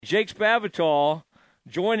Jake Spavital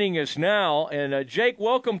joining us now. And Jake,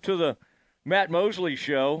 welcome to the Matt Mosley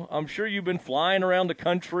Show. I'm sure you've been flying around the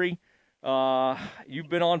country. You've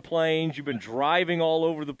been on planes. You've been driving all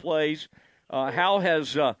over the place. How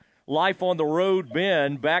has life on the road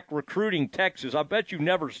been back recruiting Texas? I bet you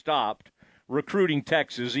never stopped recruiting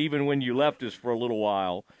Texas, even when you left us for a little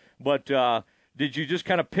while. But did you just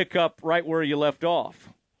kind of pick up right where you left off?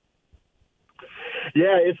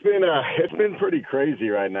 Yeah, it's been pretty crazy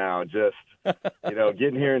right now. Just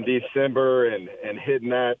getting here in December and hitting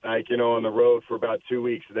that on the road for about 2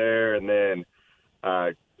 weeks there, and then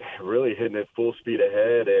really hitting it full speed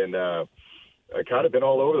ahead, and I kind of been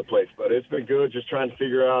all over the place. But it's been good, just trying to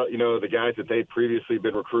figure out the guys that they'd previously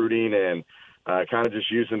been recruiting, and kind of just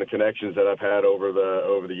using the connections that I've had over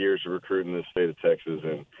the years of recruiting the state of Texas,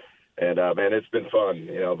 and man, it's been fun,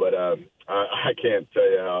 but I can't tell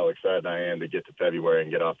you how excited I am to get to February and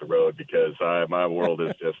get off the road, because my world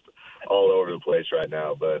is just all over the place right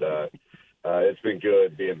now. But it's been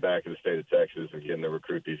good being back in the state of Texas and getting to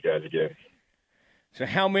recruit these guys again. So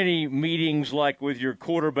how many meetings, like with your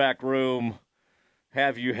quarterback room,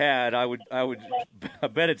 have you had? I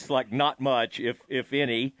bet it's like not much, if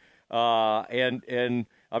any, and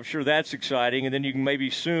I'm sure that's exciting. And then you can maybe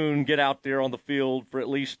soon get out there on the field for at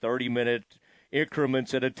least 30-minute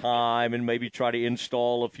increments at a time and maybe try to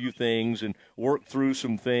install a few things and work through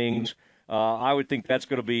some things. I would think that's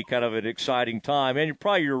going to be kind of an exciting time. And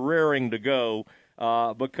you're raring to go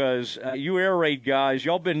because you air raid guys,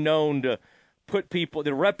 y'all been known to put people –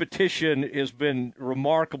 the repetition has been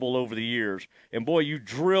remarkable over the years. And, boy, you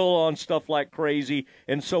drill on stuff like crazy.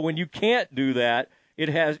 And so when you can't do that,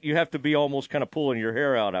 you have to be almost kind of pulling your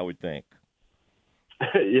hair out, I would think.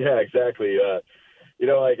 Yeah, exactly. We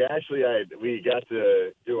got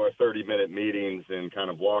to do our 30-minute meetings and kind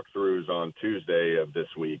of walkthroughs on Tuesday of this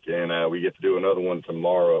week, and we get to do another one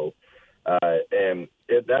tomorrow. And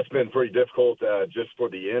that's been pretty difficult just for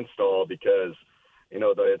the install, because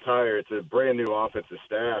it's a brand new offensive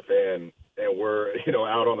staff, and we're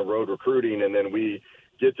out on the road recruiting, and then we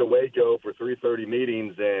get to Waco for 3:30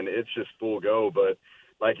 meetings, and it's just full go. But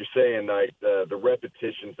like you're saying, the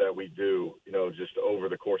repetitions that we do, just over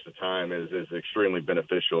the course of time is extremely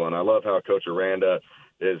beneficial. And I love how Coach Aranda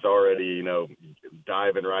is already,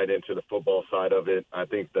 diving right into the football side of it. I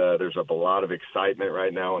think there's a lot of excitement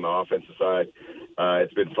right now on the offensive side.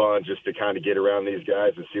 It's been fun just to kind of get around these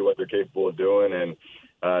guys and see what they're capable of doing. And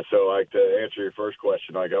so, to answer your first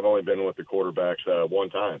question, I've only been with the quarterbacks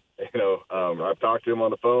one time. I've talked to them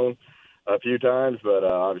on the phone a few times, but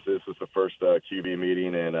obviously this was the first QB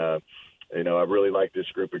meeting, and I really like this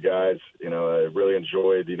group of guys. I really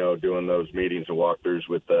enjoyed doing those meetings and walkthroughs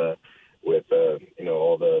with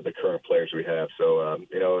all the current players we have. So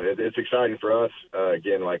it's exciting for us.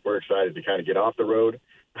 Again, we're excited to kind of get off the road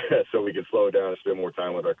so we can slow it down and spend more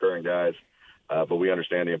time with our current guys. But we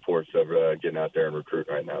understand the importance of getting out there and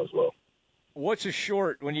recruiting right now as well. What's a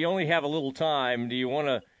short, when you only have a little time, do you want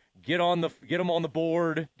to get them on the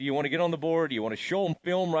board? Do you want to get on the board? Do you want to show them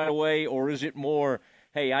film right away? Or is it more,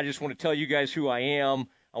 hey, I just want to tell you guys who I am.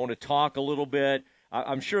 I want to talk a little bit.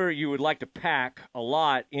 I'm sure you would like to pack a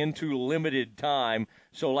lot into limited time.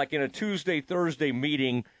 So like in a Tuesday, Thursday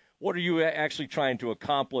meeting, what are you actually trying to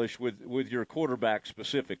accomplish with your quarterback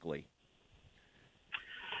specifically?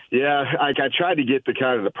 Yeah, I tried to get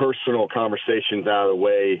the personal conversations out of the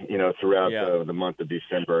way, throughout the month of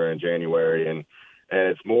December and January. And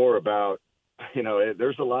it's more about,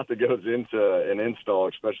 there's a lot that goes into an install,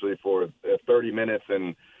 especially for 30 minutes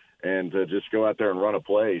and to just go out there and run a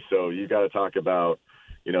play. So you got to talk about,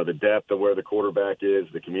 the depth of where the quarterback is,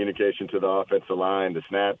 the communication to the offensive line, the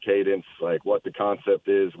snap cadence, what the concept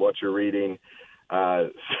is, what you're reading.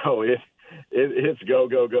 So it's go,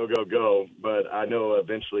 go, go, go, go. But I know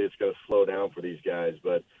eventually it's going to slow down for these guys.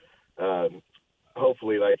 But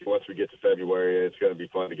hopefully, once we get to February, it's going to be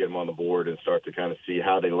fun to get them on the board and start to kind of see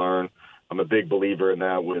how they learn. I'm a big believer in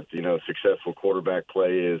that with, successful quarterback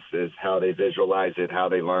play is how they visualize it, how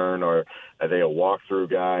they learn. Or are they a walkthrough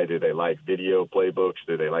guy? Do they like video playbooks?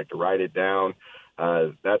 Do they like to write it down?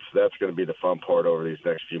 That's going to be the fun part over these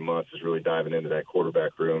next few months, is really diving into that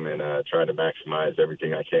quarterback room and trying to maximize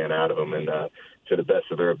everything I can out of them and to the best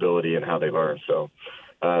of their ability and how they learn. So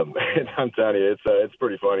and I'm telling you, it's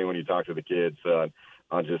pretty funny when you talk to the kids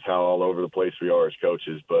on just how all over the place we are as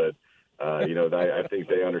coaches. But I think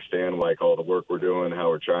they understand all the work we're doing, how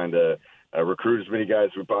we're trying to recruit as many guys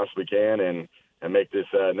as we possibly can, and make this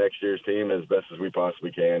next year's team as best as we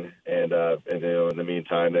possibly can. And in the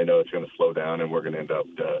meantime, they know it's going to slow down, and we're going to end up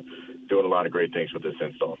doing a lot of great things with this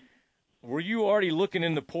install. Were you already looking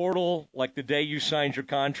in the portal the day you signed your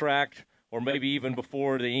contract? or maybe even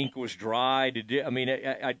before the ink was dry?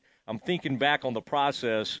 I'm thinking back on the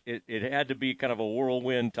process. It had to be kind of a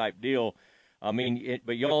whirlwind type deal. I mean,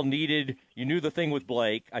 but y'all you knew the thing with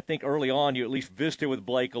Blake. I think early on you at least visited with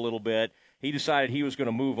Blake a little bit. He decided he was going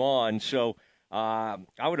to move on. So I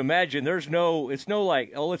would imagine it's no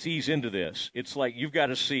like, oh, let's ease into this. It's like you've got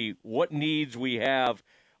to see what needs we have.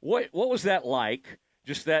 What was that like,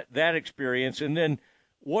 just that experience? And then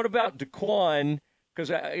what about DeQuan? Because,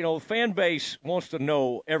 the fan base wants to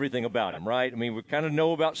know everything about him, right? I mean, we kind of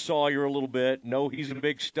know about Sawyer a little bit, know he's a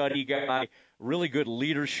big study guy, really good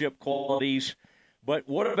leadership qualities. But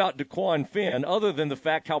what about DeQuan Finn, other than the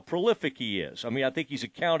fact how prolific he is? I mean, I think he's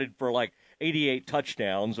accounted for like 88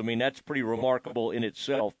 touchdowns. I mean, that's pretty remarkable in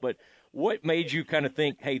itself. But what made you kind of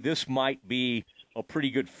think, hey, this might be a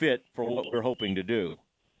pretty good fit for what we're hoping to do?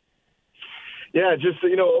 Yeah, just,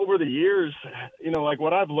 over the years, like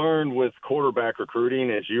what I've learned with quarterback recruiting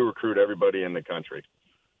is you recruit everybody in the country.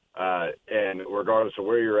 And regardless of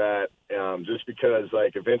where you're at, just because,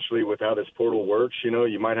 like, eventually with how this portal works,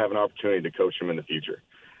 you might have an opportunity to coach him in the future.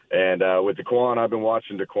 And with DeQuan, I've been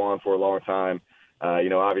watching DeQuan for a long time.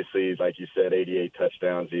 Obviously, like you said, 88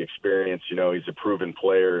 touchdowns, the experience, he's a proven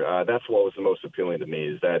player. That's what was the most appealing to me,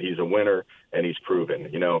 is that he's a winner and he's proven.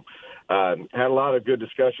 Had a lot of good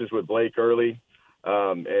discussions with Blake early.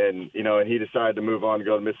 And he decided to move on to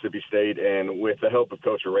go to Mississippi State. And with the help of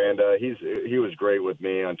Coach Aranda, he was great with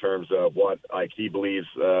me in terms of what he believes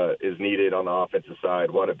is needed on the offensive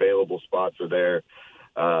side, what available spots are there,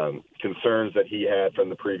 concerns that he had from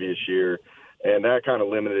the previous year. And that kind of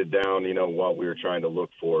limited down, what we were trying to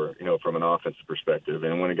look for, from an offensive perspective.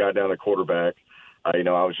 And when it got down to quarterback, I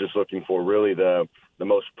was just looking for really the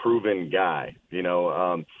most proven guy. Didn't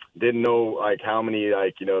know how many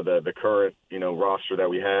the current roster that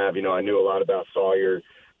we have. I knew a lot about Sawyer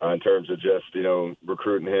in terms of just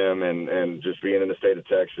recruiting him and just being in the state of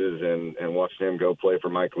Texas and watching him go play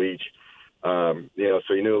for Mike Leach. So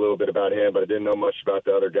you knew a little bit about him, but I didn't know much about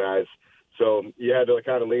the other guys. So you had to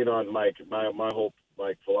kind of lean on my whole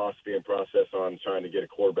philosophy and process on trying to get a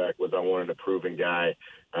quarterback was I wanted a proven guy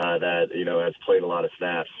that has played a lot of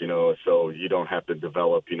snaps, so you don't have to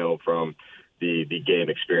develop from the game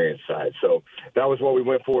experience side. So that was what we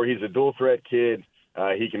went for. He's a dual threat kid.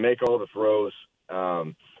 He can make all the throws.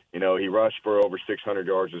 He rushed for over 600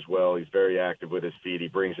 yards as well. He's very active with his feet. He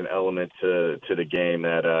brings an element to the game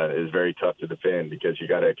that is very tough to defend because you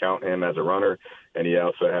got to account him as a runner, and you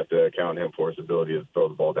also have to account him for his ability to throw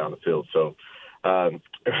the ball down the field. So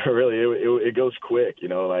really, it goes quick.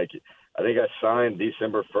 I think I signed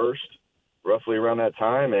December 1st, roughly around that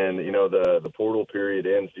time, and the portal period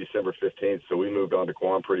ends December 15th, so we moved on to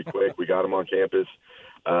Quan pretty quick. We got him on campus.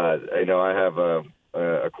 I have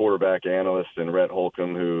a quarterback analyst in Rhett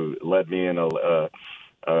Holcomb who led me in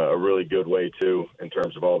a really good way too in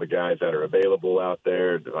terms of all the guys that are available out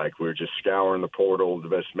there. Like we were just scouring the portal,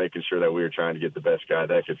 making sure that we were trying to get the best guy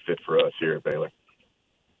that could fit for us here at Baylor.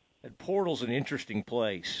 That portal's an interesting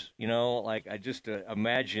place, I just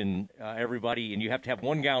imagine everybody, and you have to have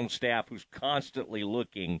one guy on staff who's constantly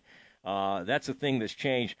looking. That's a thing that's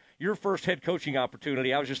changed. Your first head coaching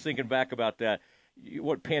opportunity, I was just thinking back about that.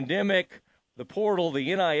 Pandemic, the portal,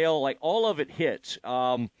 the NIL, all of it hits.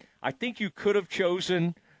 I think you could have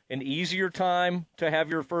chosen an easier time to have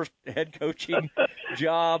your first head coaching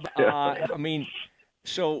job.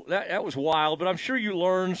 So that was wild, but I'm sure you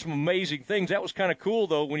learned some amazing things. That was kind of cool,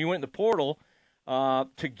 though, when you went in the portal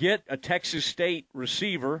to get a Texas State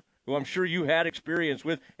receiver, who I'm sure you had experience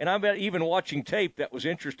with. And I bet even watching tape, that was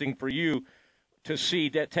interesting for you to see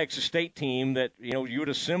that Texas State team that, you had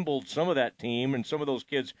assembled some of that team and some of those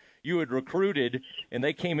kids you had recruited, and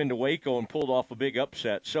they came into Waco and pulled off a big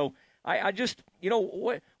upset. So I just,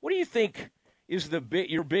 what do you think is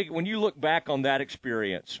your big, when you look back on that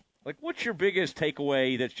experience, what's your biggest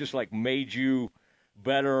takeaway that's just made you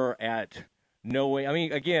better at knowing? I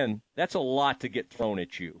mean, again, that's a lot to get thrown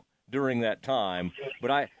at you during that time.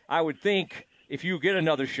 But I would think if you get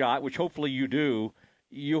another shot, which hopefully you do,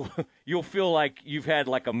 you'll feel like you've had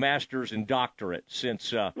a master's and doctorate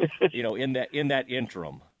since in that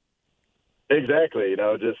interim. Exactly.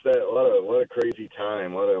 Just that what a crazy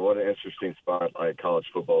time. What an interesting spot college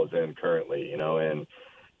football is in currently.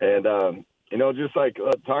 Just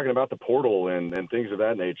talking about the portal and things of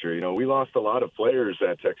that nature, we lost a lot of players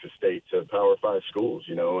at Texas State to Power 5 schools,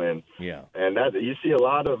 and that you see a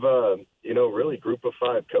lot of, really group of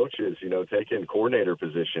 5 coaches, taking coordinator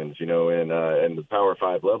positions, in the Power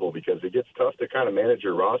 5 level because it gets tough to kind of manage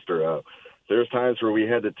your roster. There's times where we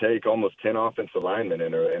had to take almost 10 offensive linemen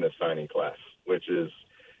in a signing class, which is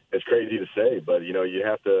crazy to say, but, you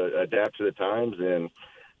have to adapt to the times and,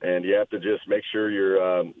 And you have to just make sure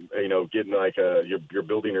you're, getting you're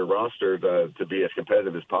building your roster to be as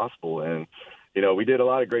competitive as possible. And, we did a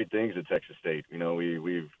lot of great things at Texas State.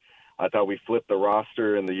 I thought we flipped the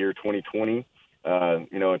roster in the year 2020. In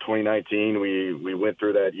 2019, we went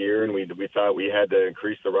through that year and we thought we had to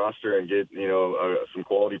increase the roster and get, some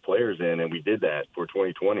quality players in. And we did that for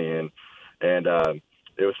 2020. And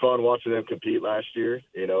it was fun watching them compete last year,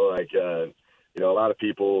 a lot of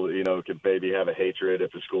people, could maybe have a hatred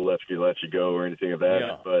if the school lets you go or anything of that.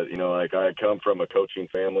 Yeah. But, I come from a coaching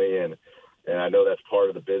family and I know that's part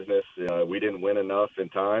of the business. We didn't win enough in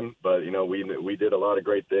time, but, we did a lot of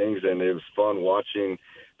great things, and it was fun watching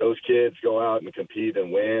those kids go out and compete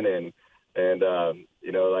and win. And that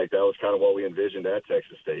was kind of what we envisioned at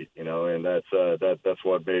Texas State, and that's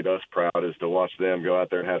what made us proud, is to watch them go out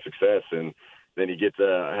there and have success. And then you get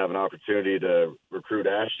to have an opportunity to recruit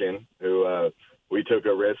Ashton, who we took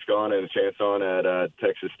a risk on and a chance on at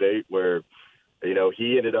Texas State, where,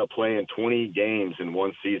 he ended up playing 20 games in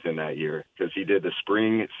one season that year because he did the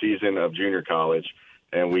spring season of junior college,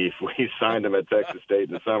 and we signed him at Texas State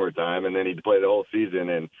in the summertime, and then he played the whole season.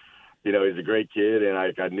 And, he's a great kid, and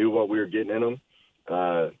I knew what we were getting in him.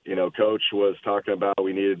 Coach was talking about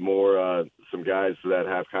we needed more some guys that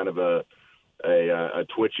have kind of a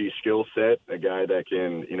twitchy skill set, a guy that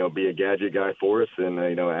can, be a gadget guy for us. And,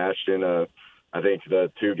 Ashton, I think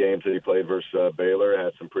the 2 games that he played versus Baylor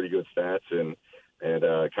had some pretty good stats and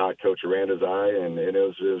caught Coach Aranda's eye. And it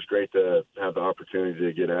was great to have the opportunity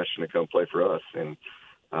to get Ashton to come play for us. And,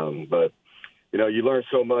 but, you learn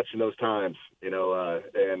so much in those times,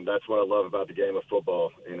 and that's what I love about the game of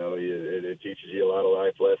football. It teaches you a lot of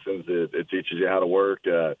life lessons. It teaches you how to work,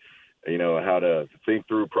 how to think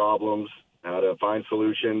through problems, how to find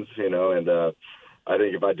solutions, and I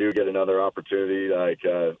think if I do get another opportunity,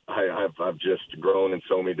 I've just grown in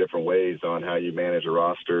so many different ways on how you manage a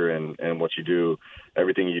roster and what you do.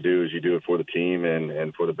 Everything you do is you do it for the team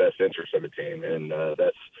and for the best interest of the team. And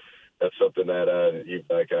that's something that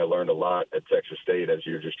I learned a lot at Texas State as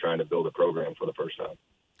you're just trying to build a program for the first time.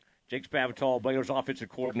 Jake Spavital, Baylor's offensive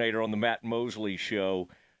coordinator, on the Matt Mosley Show.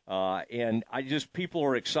 And people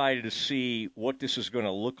are excited to see what this is going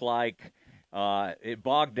to look like. It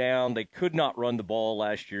bogged down. They could not run the ball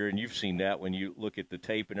last year, and you've seen that when you look at the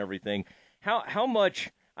tape and everything. How much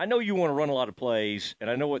 – I know you want to run a lot of plays, and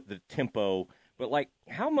I know what the tempo, but,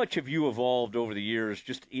 how much have you evolved over the years,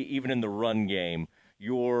 just even in the run game?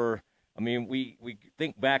 We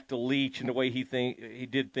think back to Leach and the way he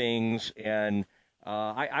did things, and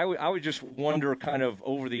I would just wonder kind of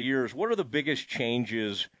over the years, what are the biggest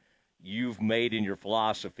changes you've made in your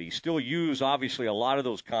philosophy? Still use, obviously, a lot of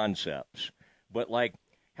those concepts, but,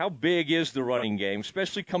 how big is the running game,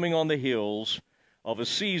 especially coming on the heels of a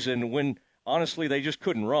season when, honestly, they just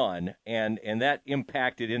couldn't run, and that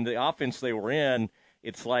impacted in the offense they were in.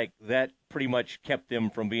 It's like that pretty much kept them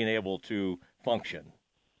from being able to function.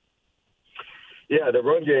 Yeah, the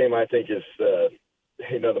run game, I think, is the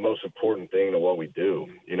most important thing to what we do.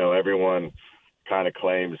 Everyone kind of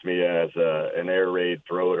claims me as an air raid,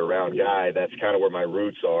 throw it around guy. That's kind of where my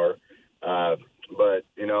roots are. But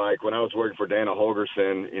when I was working for Dana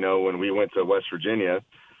Holgerson, when we went to West Virginia,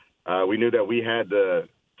 we knew that we had to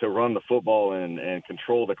run the football and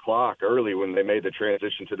control the clock early when they made the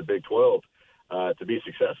transition to the Big 12 to be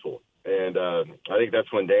successful. And I think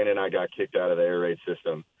that's when Dana and I got kicked out of the air raid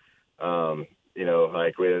system.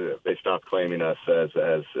 They stopped claiming us as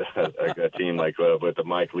a team with the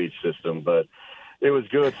Mike Leach system, but it was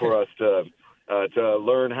good for us to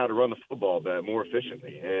learn how to run the football more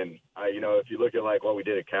efficiently. And if you look at what we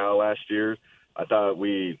did at Cal last year, I thought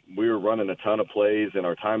we were running a ton of plays, and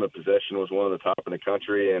our time of possession was one of the top in the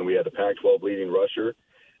country, and we had the Pac-12 leading rusher,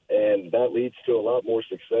 and that leads to a lot more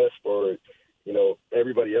success for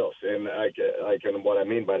everybody else. And and what I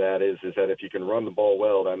mean by that is that if you can run the ball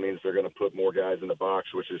well, that means they're going to put more guys in the box,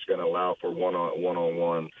 which is going to allow for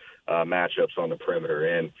one-on-one matchups on the perimeter.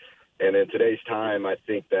 And in today's time, I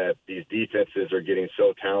think that these defenses are getting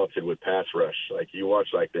so talented with pass rush. You watch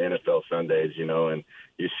the NFL Sundays, and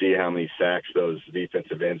you see how many sacks those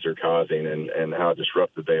defensive ends are causing and how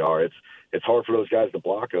disruptive they are. It's hard for those guys to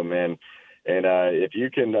block them. And if you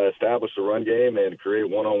can establish a run game and create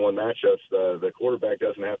one-on-one matchups, the quarterback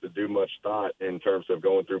doesn't have to do much thought in terms of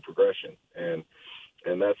going through progression. And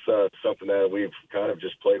that's something that we've kind of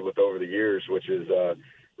just played with over the years, which is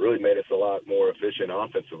really made us a lot more efficient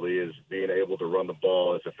offensively, is being able to run the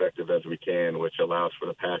ball as effective as we can, which allows for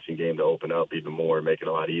the passing game to open up even more and make it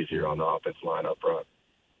a lot easier on the offensive line up front.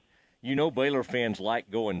 Baylor fans like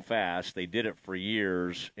going fast. They did it for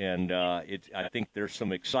years, and I think there's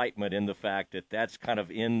some excitement in the fact that that's kind of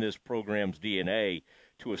in this program's DNA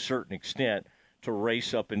to a certain extent to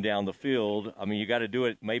race up and down the field. I mean, you got to do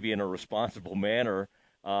it maybe in a responsible manner.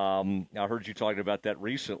 I heard you talking about that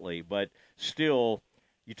recently, but still,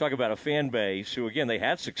 you talk about a fan base who, again, they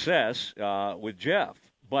had success with Jeff,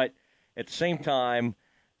 but at the same time,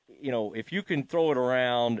 if you can throw it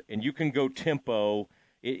around and you can go tempo,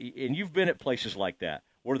 and you've been at places like that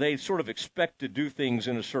where they sort of expect to do things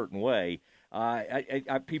in a certain way.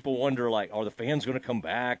 People wonder, like, are the fans going to come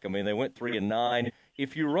back? I mean, they went 3-9.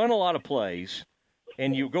 If you run a lot of plays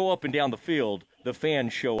and you go up and down the field, the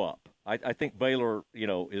fans show up. I think Baylor,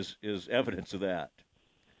 is evidence of that.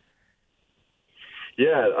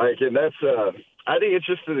 Yeah, and that's. I think it's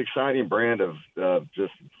just an exciting brand of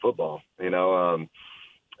just football.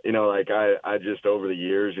 Like I just over the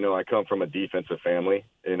years, I come from a defensive family,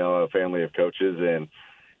 a family of coaches, and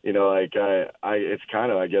like it's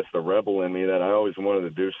kind of, I guess, the rebel in me that I always wanted to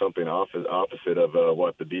do something opposite of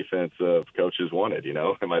what the defensive coaches wanted.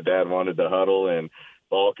 And my dad wanted to huddle and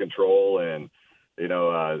ball control and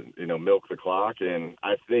milk the clock. And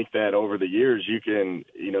I think that over the years you can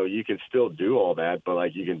still do all that, but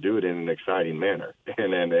like you can do it in an exciting manner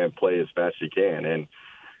and play as fast as you can. And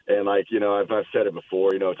like, I've said it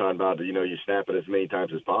before, talking about, you snap it as many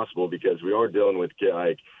times as possible, because we are dealing with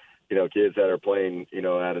kids that are playing,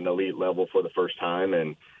 at an elite level for the first time.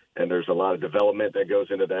 And there's a lot of development that goes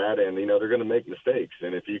into that. And, they're going to make mistakes.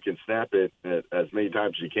 And if you can snap it as many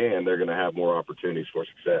times as you can, they're going to have more opportunities for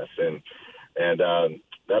success. And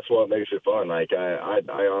that's what makes it fun. Like I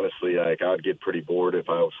honestly, like, I'd get pretty bored if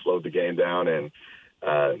I slowed the game down, and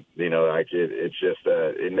it's just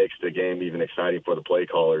it makes the game even exciting for the play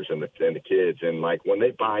callers and the kids. And like when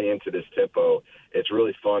they buy into this tempo, it's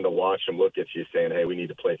really fun to watch them look at you saying, "Hey, we need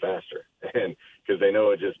to play faster," and because they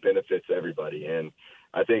know it just benefits everybody. And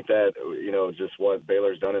I think that, just what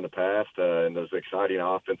Baylor's done in the past and those exciting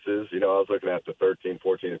offenses, I was looking at the 13,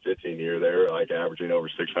 14, and 15 year, they're like averaging over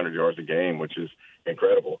 600 yards a game, which is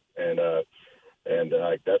incredible. And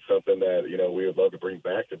that's something that, we would love to bring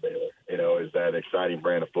back to Baylor, is that exciting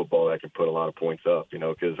brand of football that can put a lot of points up,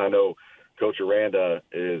 because I know Coach Aranda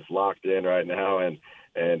is locked in right now, and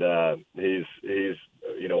he's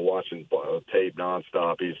watching tape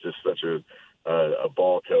nonstop. He's just such a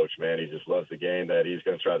ball coach, man. He just loves the game, that he's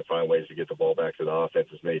going to try to find ways to get the ball back to the offense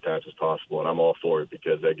as many times as possible. And I'm all for it,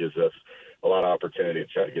 because that gives us a lot of opportunity to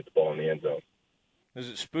try to get the ball in the end zone. Does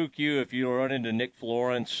it spook you if you run into Nick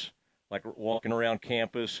Florence, like walking around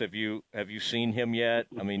campus? Have you seen him yet?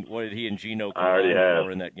 I mean, what did he and Gino combine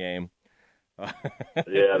for in that game?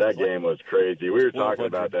 Yeah, that game was crazy. We were talking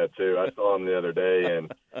about that too. I saw him the other day,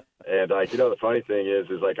 and like, the funny thing is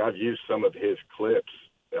like I've used some of his clips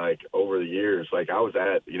like over the years. Like I was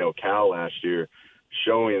at Cal last year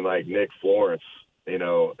showing like Nick Florence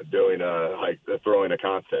doing throwing a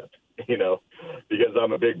concept, because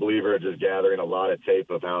I'm a big believer of just gathering a lot of tape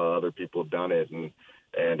of how other people have done it.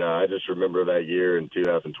 And I just remember that year in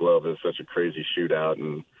 2012, it was such a crazy shootout,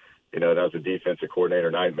 and that was a defensive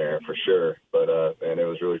coordinator nightmare for sure. But and it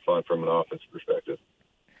was really fun from an offensive perspective.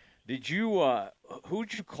 Did you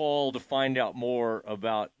who'd you call to find out more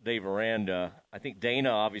about Dave Aranda? I think Dana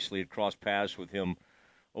obviously had crossed paths with him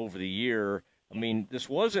over the year. I mean, this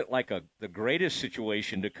wasn't like the greatest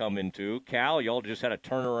situation to come into. Cal, y'all just had a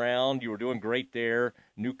turnaround. You were doing great there.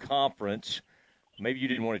 New conference. Maybe you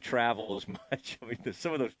didn't want to travel as much. I mean,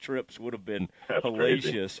 some of those trips would have been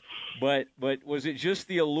hellacious. But was it just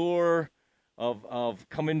the allure of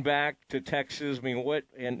coming back to Texas? I mean, what?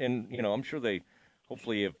 And I'm sure they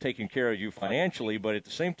hopefully have taken care of you financially. But at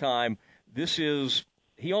the same time,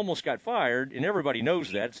 he almost got fired, and everybody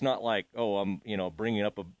knows that. It's not like, oh, I'm bringing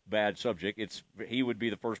up a bad subject. He would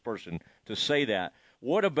be the first person to say that.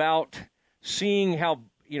 What about seeing how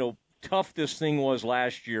tough this thing was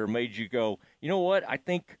last year made you go, you know what, I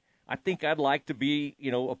think I'd like to be,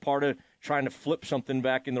 a part of trying to flip something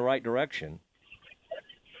back in the right direction?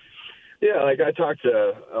 Yeah, like I talked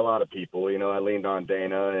to a lot of people. I leaned on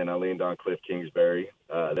Dana and I leaned on Cliff Kingsbury.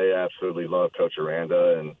 They absolutely love Coach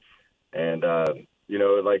Aranda, and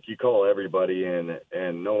like you call everybody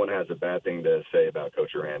and no one has a bad thing to say about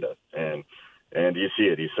Coach Aranda. And you see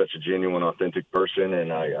it. He's such a genuine, authentic person,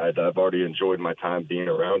 and I've already enjoyed my time being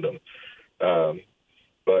around him.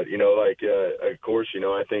 But, of course,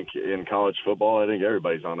 I think in college football, I think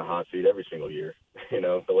everybody's on the hot seat every single year,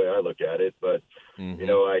 the way I look at it. But,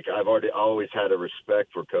 I've always had a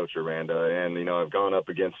respect for Coach Aranda, and, I've gone up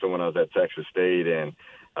against him when I was at Texas State, and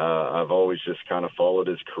I've always just kind of followed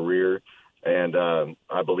his career, and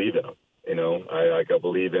I believe in him. I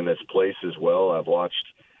believe in this place as well. I've watched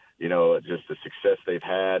just the success they've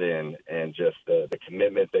had and just the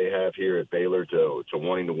commitment they have here at Baylor to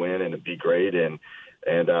wanting to win and to be great. And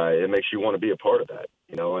and it makes you want to be a part of that,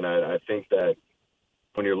 you know. And I think that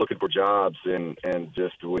when you're looking for jobs and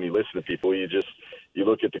just when you listen to people, you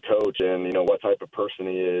look at the coach and, you know, what type of person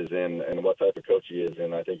he is and what type of coach he is.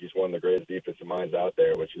 And I think he's one of the greatest defensive minds out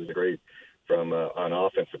there, which is great from an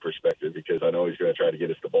offensive perspective, because I know he's going to try to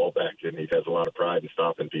get us the ball back, and he has a lot of pride in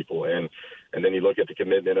stopping people. And then you look at the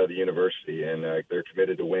commitment of the university, and they're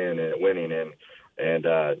committed to winning. And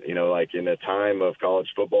you know, like in a time of college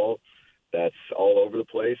football, that's all over the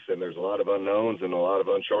place, and there's a lot of unknowns and a lot of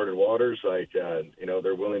uncharted waters. Like, you know,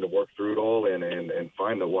 they're willing to work through it all and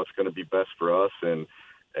find what's going to be best for us and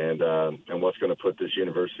what's going to put this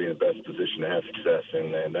university in the best position to have success.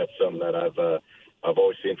 And that's something that I've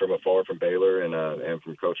always seen from afar from Baylor and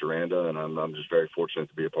from Coach Aranda, and I'm just very fortunate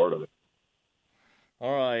to be a part of it.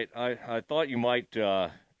 All right. I thought you might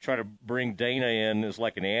try to bring Dana in as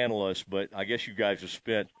like an analyst, but I guess you guys have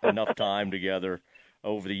spent enough time together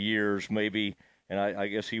over the years, maybe, and I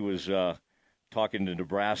guess he was talking to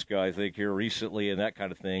Nebraska, I think, here recently and that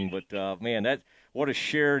kind of thing. But, man, what a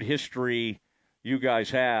shared history you guys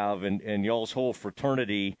have and y'all's whole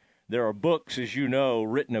fraternity. There are books, as you know,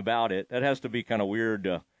 written about it. That has to be kind of weird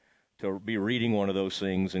to be reading one of those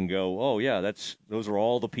things and go, oh, yeah, those are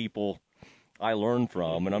all the people I learned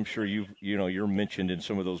from, and I'm sure you're mentioned in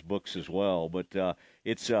some of those books as well. But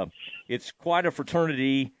it's quite a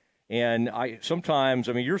fraternity. And sometimes,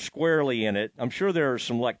 you're squarely in it. I'm sure there are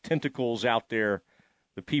some like tentacles out there.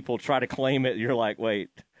 The people try to claim it. You're like, wait,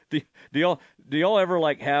 do y'all ever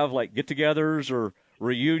like have like get-togethers or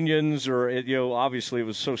reunions? Or obviously it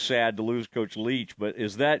was so sad to lose Coach Leach. But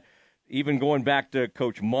is that, even going back to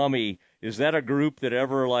Coach Mummy, is that a group that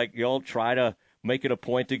ever like y'all try to make it a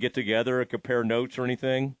point to get together and compare notes or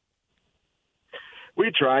anything?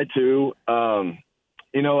 We try to,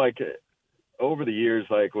 like. Over the years,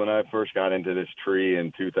 like when I first got into this tree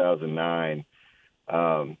in 2009,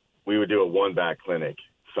 we would do a one-back clinic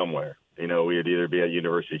somewhere. You know, we would either be at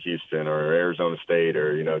University of Houston or Arizona State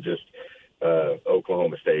or, just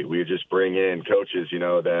Oklahoma State. We would just bring in coaches,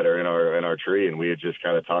 that are in our tree, and we would just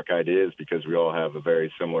kind of talk ideas because we all have a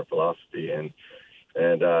very similar philosophy. And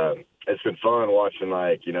it's been fun watching,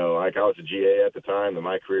 like I was a GA at the time and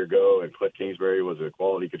my career go, and Cliff Kingsbury was a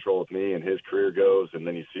quality control with me and his career goes. And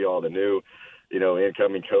then you see all the new,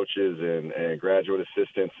 incoming coaches and graduate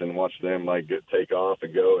assistants and watch them like take off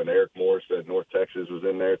and go. And Eric Morris at North Texas was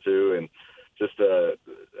in there too. And just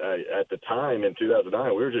at the time in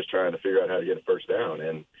 2009, we were just trying to figure out how to get a first down.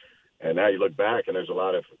 And now you look back and there's a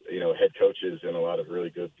lot of, head coaches and a lot of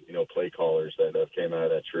really good, play callers that came out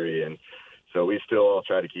of that tree. And so we still all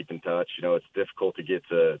try to keep in touch. It's difficult to get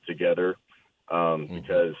together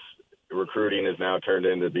because recruiting has now turned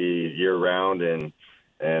into be year round and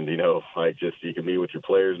you can meet with your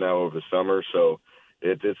players now over the summer. So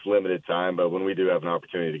it's limited time, but when we do have an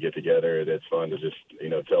opportunity to get together, it's fun to just,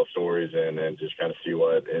 tell stories and just kind of see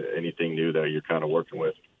anything new that you're kind of working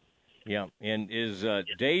with. Yeah. And is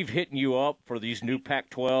Dave hitting you up for these new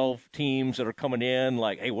Pac-12 teams that are coming in?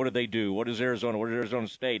 Like, hey, what do they do? What is Arizona? What is Arizona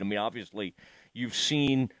State? Obviously you've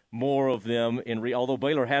seen more of them although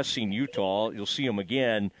Baylor has seen Utah, you'll see them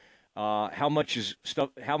again. How much is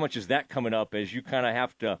that coming up as you kind of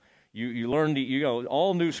have to, you learn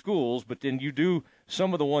all new schools, but then you do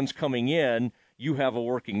some of the ones coming in, you have a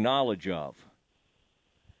working knowledge of.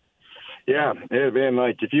 Yeah, man,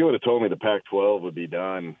 like if you would have told me the Pac-12 would be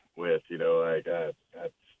done with, I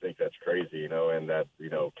think that's crazy, and that,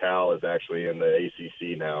 Cal is actually in the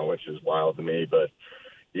ACC now, which is wild to me. But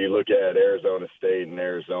you look at Arizona State and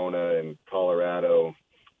Arizona and Colorado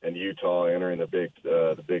and Utah entering the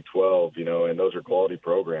Big 12, and those are quality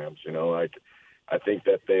programs, I think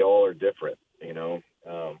that they all are different,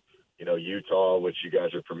 Utah, which you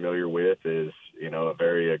guys are familiar with, is, a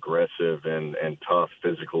very aggressive and tough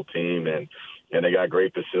physical team. And they got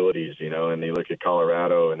great facilities, and you look at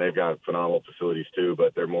Colorado and they've got phenomenal facilities too,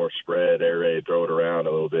 but they're more spread, air raid, throw it around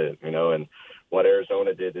a little bit, and what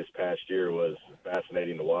Arizona did this past year was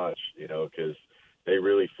fascinating to watch, because they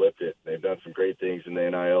really flipped it. They've done some great things in the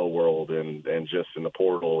NIL world and just in the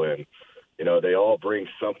portal. And, they all bring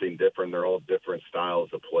something different. They're all different styles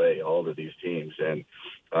of play, all of these teams. And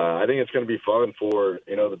I think it's going to be fun for,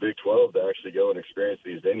 the Big 12 to actually go and experience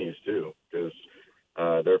these venues too, because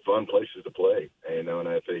they're fun places to play, and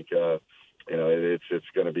I think, it's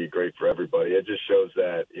going to be great for everybody. It just shows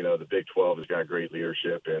that, the Big 12 has got great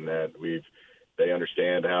leadership and that they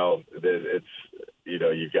understand how it's,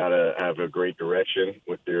 you've got to have a great direction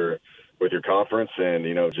with your conference, and,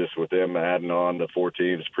 just with them adding on the 4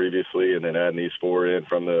 teams previously and then adding these 4 in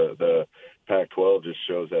from the Pac-12 just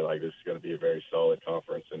shows that, like, this is going to be a very solid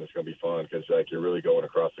conference, and it's going to be fun because, like, you're really going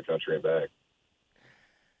across the country and back.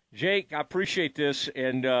 Jake, I appreciate this,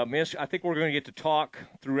 and I think we're going to get to talk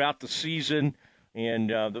throughout the season, and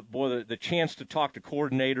the chance to talk to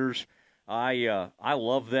coordinators, I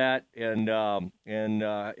love that, and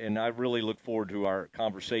I really look forward to our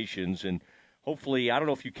conversations, and hopefully, I don't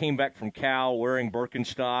know if you came back from Cal wearing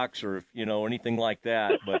Birkenstocks or anything like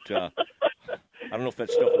that, but I don't know if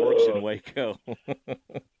that stuff works in Waco.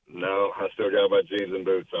 No, I still got my jeans and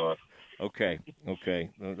boots on. Okay.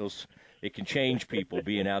 It can change people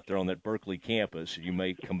being out there on that Berkeley campus. You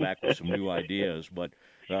may come back with some new ideas, but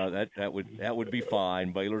that would be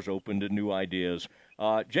fine. Baylor's open to new ideas.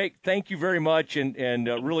 Jake, thank you very much, and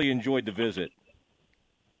really enjoyed the visit.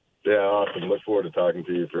 Yeah, awesome. Look forward to talking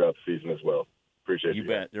to you throughout the season as well. Appreciate you. You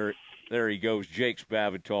bet. There he goes, Jake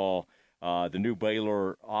Spavital, the new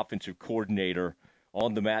Baylor offensive coordinator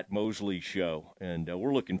on the Matt Mosley Show, and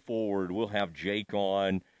we're looking forward. We'll have Jake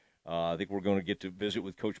on. I think we're going to get to visit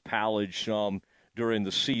with Coach Pallage some during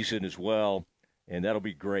the season as well, and that'll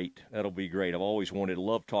be great. I've always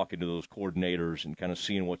love talking to those coordinators and kind of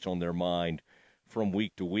seeing what's on their mind from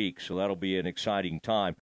week to week, so that'll be an exciting time.